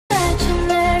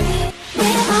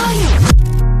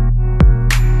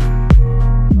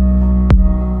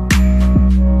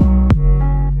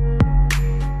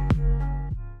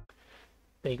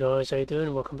guys, how you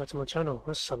doing? Welcome back to my channel.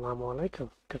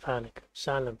 Asalaamualikum. Kefalik.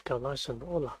 Salam. Kalaisan.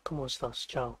 Hola. ¿Cómo estás?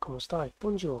 Ciao. ¿Cómo estás?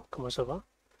 Bonjour. ¿Cómo ça va?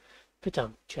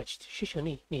 Vitam. Chechit.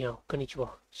 Shishani. Nihao. Konnichiwa.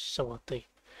 Sawati.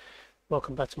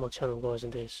 Welcome back to my channel, guys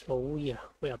and dears. Oh yeah,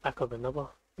 we are back with another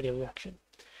video reaction.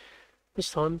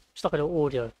 This time, it's like a little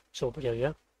audio sort of video,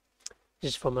 yeah?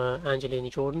 This is from Angelina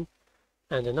Jordan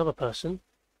and another person.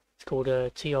 It's called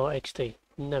TRXD.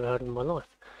 Never heard of in my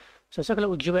life. So it's like a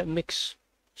little duet mix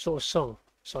sort of song.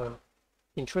 So,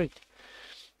 intrigued.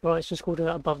 Right, it's just called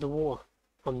Above the Water.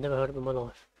 I've never heard of it in my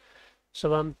life.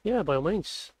 So, yeah, by all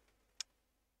means,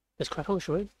 let's crack on,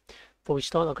 shall we? Before we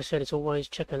start, like I said, as always,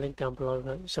 check her link down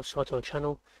below. Subscribe to her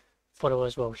channel. Follow her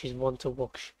as well. She's one to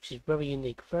watch. She's very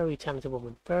unique, very talented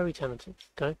woman. Very talented,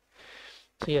 okay?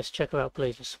 So, yes, check her out,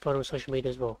 please. Just follow her on social media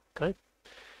as well, okay?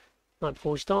 Right,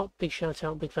 before we start, big shout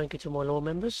out, big thank you to my loyal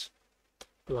members.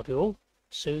 I love you all.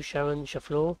 Sue, Sharon,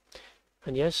 Flore,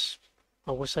 and yes,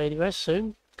 I will say the rest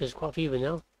soon, because there's quite a few of you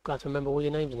now. Got to remember all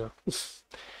your names now.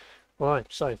 Alright,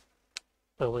 so,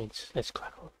 by all means, let's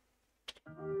crack on.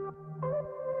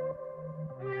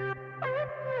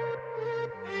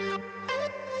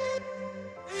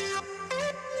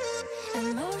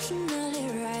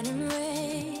 Emotionally riding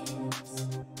waves.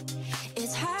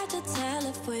 It's hard to tell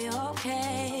if we're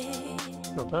okay.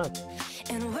 Not bad.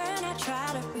 And when I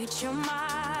try to reach your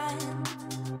mind,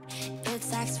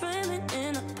 it's like swimming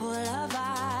in a pool of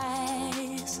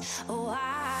ice. Oh,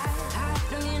 I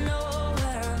don't you know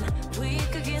where we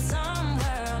could get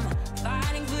somewhere. I'm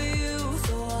fighting for you,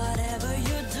 so whatever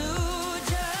you do,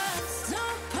 just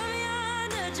don't put me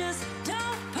under, just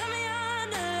don't put me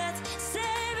under. Let's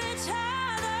save each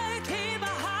other, keep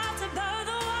our hearts above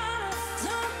the water.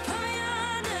 Don't put me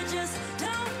under, just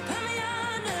don't put me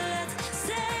under. Let's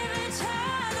save each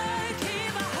other,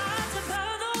 keep our hearts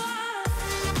above the water.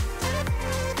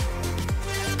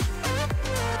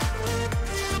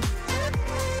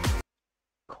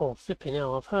 Cool, flipping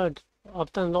out.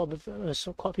 I've done a lot of,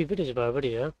 quite a few videos about her already,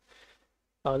 yeah?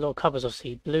 A lot of covers,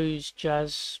 obviously, blues,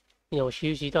 jazz, you know what she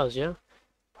usually does, yeah?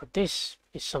 But this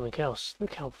is something else.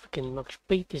 Look how freaking much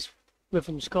beat this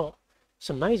rhythm's got. It's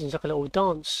amazing. It's like a little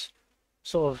dance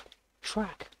sort of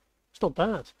track. It's not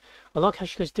bad. I like how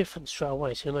she goes different straight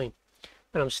away, see what I mean?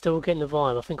 And I'm still getting the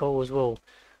vibe, I think I always will,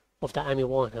 of that Amy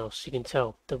Winehouse. You can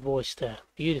tell the voice there.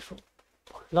 Beautiful.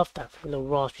 I love that little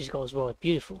rasp she's got as well.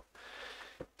 Beautiful.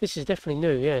 This is definitely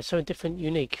new, yeah, so different,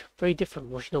 unique, very different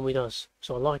from what she normally does.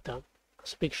 So I like that.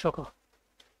 That's a big shocker.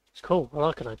 It's cool. I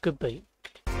like it though. Good beat.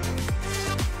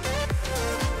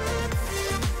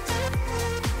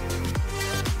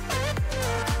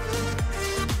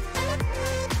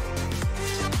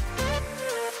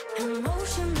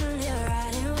 Emotionally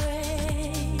riding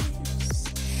waves.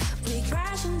 We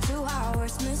crash into our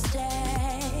worst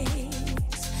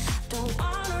mistakes. Don't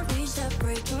wanna reach that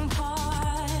breaking point.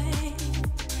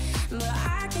 But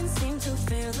I can seem to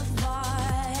feel the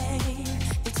void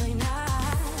between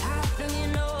us. How do you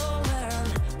know where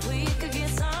we could get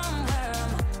somewhere?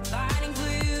 I'm fighting for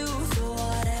you, so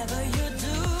whatever you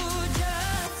do,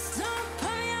 just don't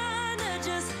put me under,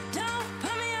 just don't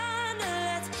put me under.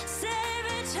 Let's save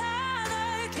each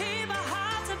other, keep our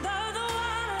hearts above the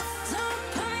water. Don't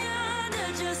put me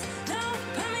under, just don't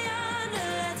put me under.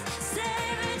 Let's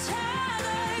save each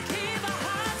other, keep our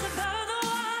hearts above the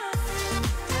water.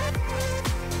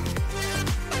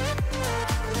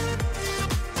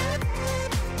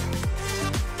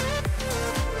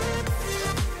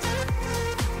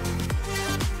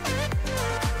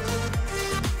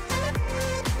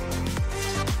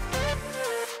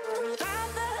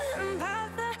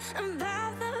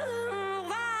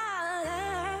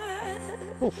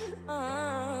 Oof.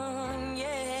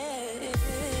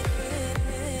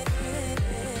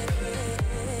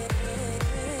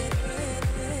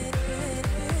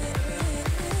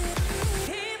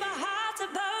 Keep our hearts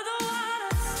above the water.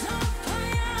 Don't put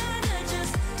me under,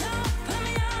 just don't put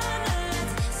me under.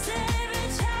 Let's save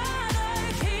each other.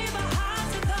 Keep our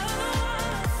hearts above the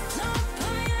water. Don't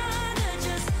put me under,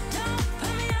 just don't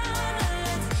put me under.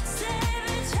 Let's save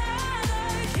each other.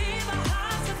 Keep our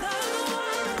hearts above the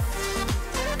water.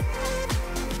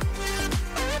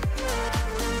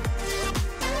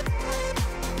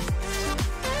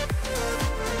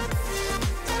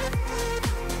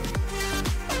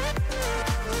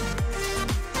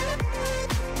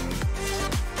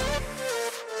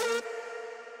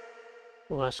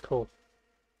 Well, that's cool.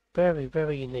 Very,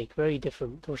 very unique, very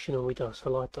different to what she normally does. I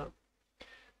like that.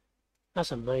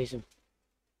 That's amazing.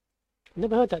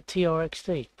 Never heard that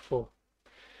TRXD before.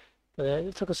 But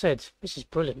like I said, this is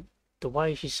brilliant. The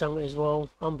way she sung it as well,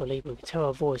 unbelievable. You can tell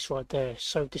her voice right there is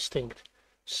so distinct,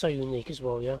 so unique as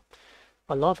well, yeah?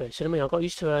 I love it. So I mean, I got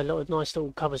used to her nice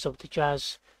little covers of the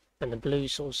jazz and the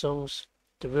blues sort of songs.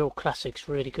 The real classics,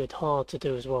 really good, hard to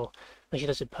do as well. And she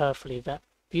does it perfectly. That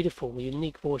beautiful,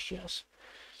 unique voice she has.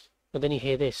 And then you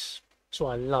hear this. That's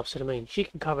what I love. So I mean, she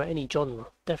can cover any genre,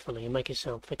 definitely, and make it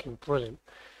sound freaking brilliant.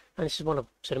 And this is one of,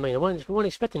 so I mean, I wasn't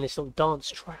expecting this little dance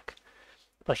track,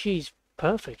 but she's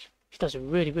perfect. She does it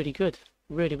really, really good.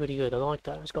 Really, really good. I like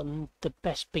that. It's got the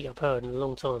best beat I've heard in a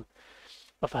long time.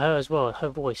 But for her as well, her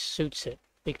voice suits it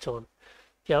big time.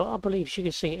 Yeah, I believe she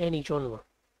can sing any genre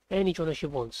she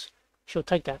wants. She'll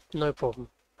take that, no problem,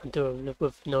 and do it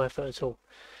with no effort at all.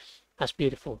 That's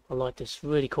beautiful. I like this.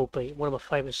 Really cool beat. One of my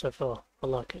favourites so far. I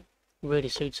like it. Really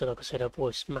suits her, like I said, her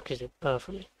voice matches it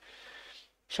perfectly.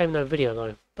 Shame no video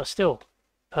though, but still,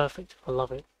 perfect. I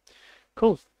love it.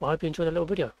 Cool. Well, I hope you enjoyed that little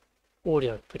video.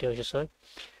 Audio video, just so.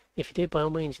 If you did, by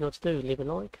all means, you know what to do. Leave a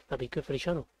like. That'd be good for the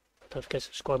channel. Don't forget to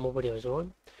subscribe more videos, alright?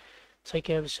 Take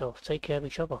care of yourself. Take care of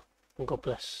each other. And God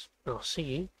bless. And I'll see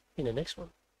you in the next one.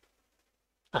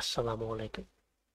 Asalaamualikum.